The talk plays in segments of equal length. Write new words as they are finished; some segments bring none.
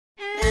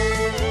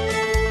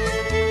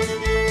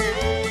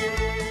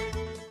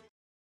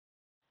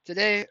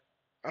Today,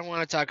 I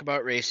want to talk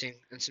about racing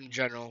and some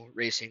general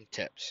racing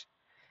tips.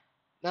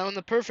 Now, in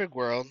the perfect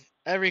world,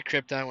 every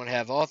Krypton would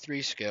have all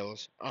three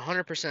skills,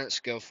 100%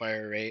 skill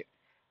fire rate,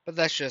 but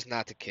that's just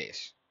not the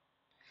case.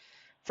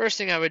 First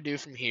thing I would do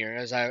from here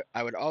is I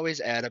would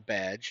always add a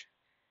badge,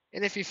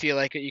 and if you feel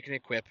like it, you can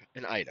equip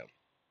an item.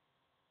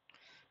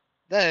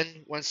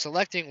 Then, when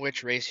selecting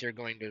which race you're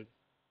going to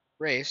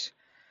race,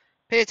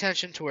 pay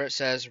attention to where it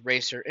says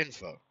Racer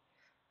Info.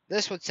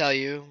 This will tell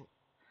you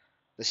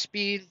the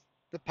speed,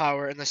 the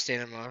power, and the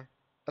stamina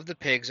of the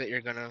pigs that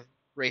you're going to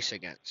race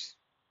against.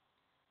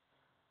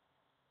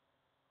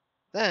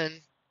 Then,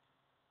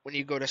 when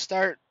you go to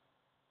start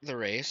the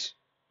race,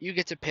 you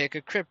get to pick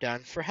a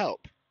Krypton for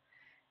help.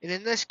 And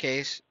in this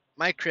case,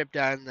 my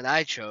Krypton that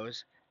I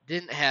chose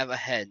didn't have a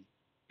head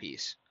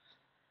piece.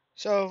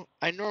 So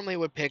I normally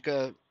would pick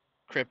a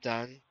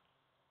Krypton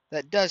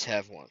that does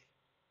have one,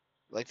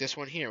 like this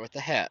one here with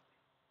the hat.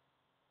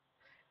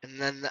 And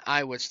then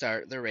I would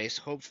start the race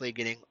hopefully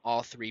getting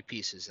all three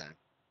pieces then.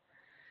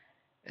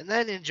 And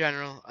then in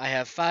general, I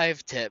have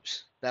 5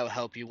 tips that will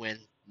help you win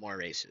more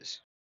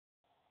races.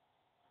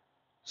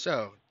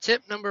 So,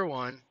 tip number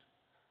 1,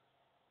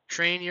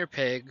 train your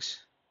pigs,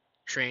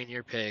 train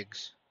your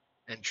pigs,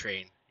 and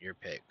train your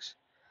pigs.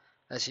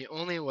 That's the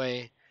only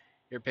way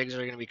your pigs are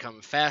going to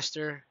become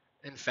faster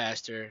and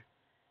faster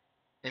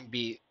and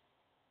beat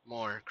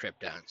more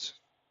Kryptons.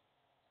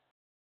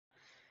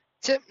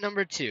 Tip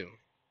number 2,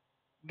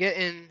 get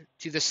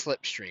into the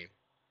slipstream.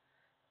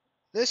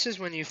 This is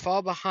when you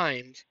fall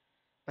behind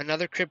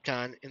another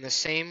Krypton in the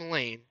same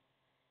lane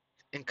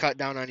and cut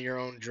down on your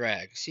own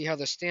drag. See how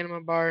the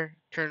stamina bar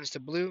turns to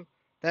blue?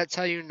 That's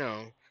how you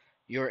know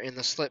you're in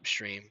the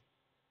slipstream,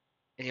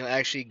 and you'll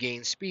actually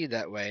gain speed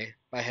that way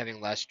by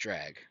having less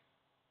drag.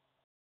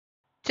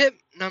 Tip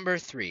number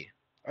 3.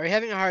 Are you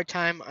having a hard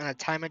time on a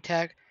time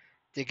attack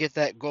to get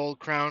that gold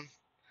crown?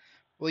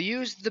 Well,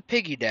 use the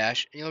piggy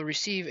dash and you'll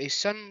receive a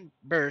sudden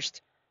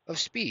burst of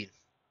speed.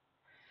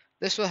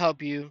 This will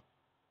help you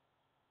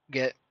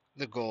get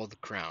the gold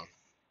crown.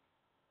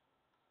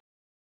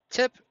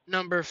 Tip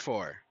number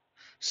 4.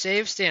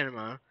 Save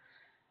stamina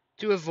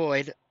to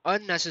avoid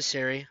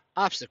unnecessary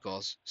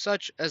obstacles,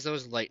 such as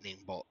those lightning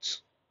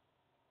bolts.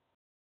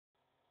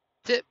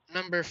 Tip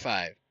number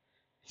 5.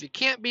 If you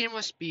can't beat him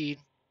with speed,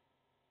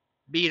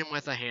 beat him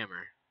with a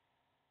hammer.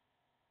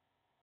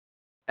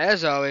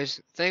 As always,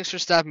 thanks for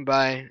stopping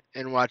by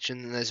and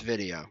watching this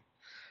video.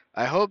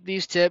 I hope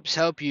these tips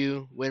help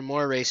you win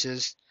more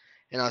races,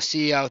 and I'll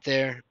see you out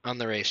there on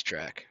the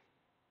racetrack.